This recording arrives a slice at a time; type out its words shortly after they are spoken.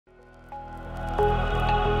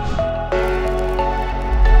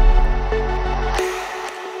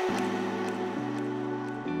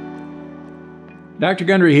Dr.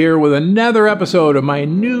 Gundry here with another episode of my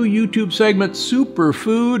new YouTube segment,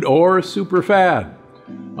 Superfood or Superfad.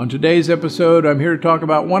 On today's episode, I'm here to talk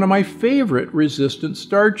about one of my favorite resistant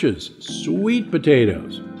starches, sweet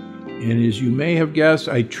potatoes. And as you may have guessed,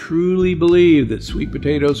 I truly believe that sweet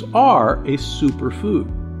potatoes are a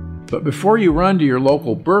superfood. But before you run to your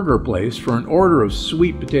local burger place for an order of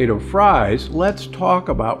sweet potato fries, let's talk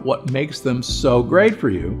about what makes them so great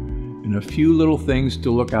for you and a few little things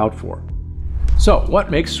to look out for. So, what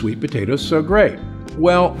makes sweet potatoes so great?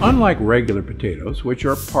 Well, unlike regular potatoes, which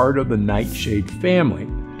are part of the nightshade family,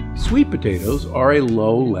 sweet potatoes are a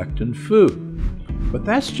low-lectin food. But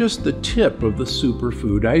that's just the tip of the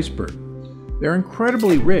superfood iceberg. They're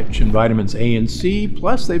incredibly rich in vitamins A and C,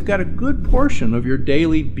 plus they've got a good portion of your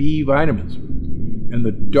daily B vitamins. And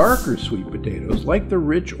the darker sweet potatoes, like the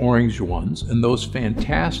rich orange ones and those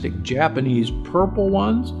fantastic Japanese purple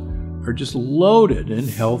ones, are just loaded in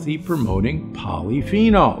healthy-promoting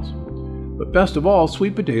polyphenols. But best of all,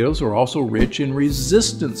 sweet potatoes are also rich in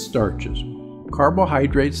resistant starches,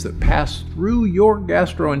 carbohydrates that pass through your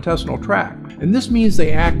gastrointestinal tract. And this means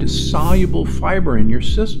they act as soluble fiber in your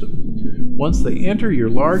system. Once they enter your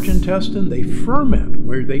large intestine, they ferment,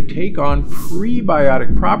 where they take on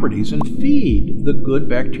prebiotic properties and feed the good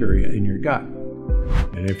bacteria in your gut.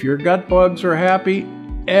 And if your gut bugs are happy,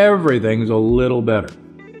 everything's a little better.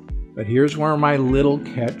 But here's where my little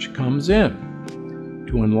catch comes in.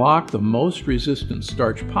 To unlock the most resistant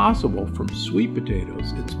starch possible from sweet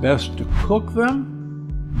potatoes, it's best to cook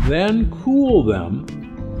them, then cool them,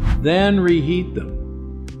 then reheat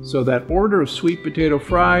them. So that order of sweet potato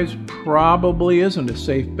fries probably isn't a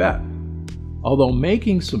safe bet. Although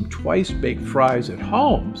making some twice-baked fries at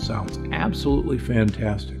home sounds absolutely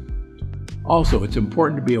fantastic. Also, it's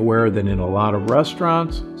important to be aware that in a lot of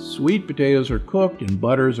restaurants, sweet potatoes are cooked in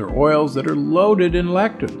butters or oils that are loaded in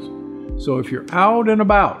lectins. So if you're out and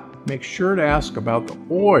about, make sure to ask about the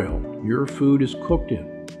oil your food is cooked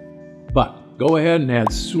in. But go ahead and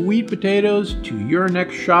add sweet potatoes to your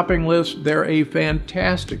next shopping list. They're a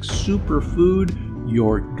fantastic superfood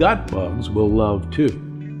your gut bugs will love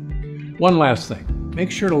too. One last thing. Make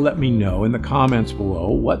sure to let me know in the comments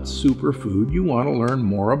below what superfood you want to learn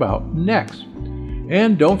more about next.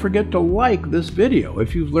 And don't forget to like this video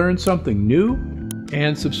if you've learned something new,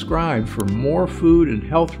 and subscribe for more food and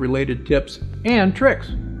health related tips and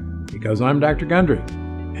tricks. Because I'm Dr. Gundry,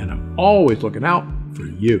 and I'm always looking out for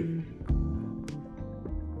you.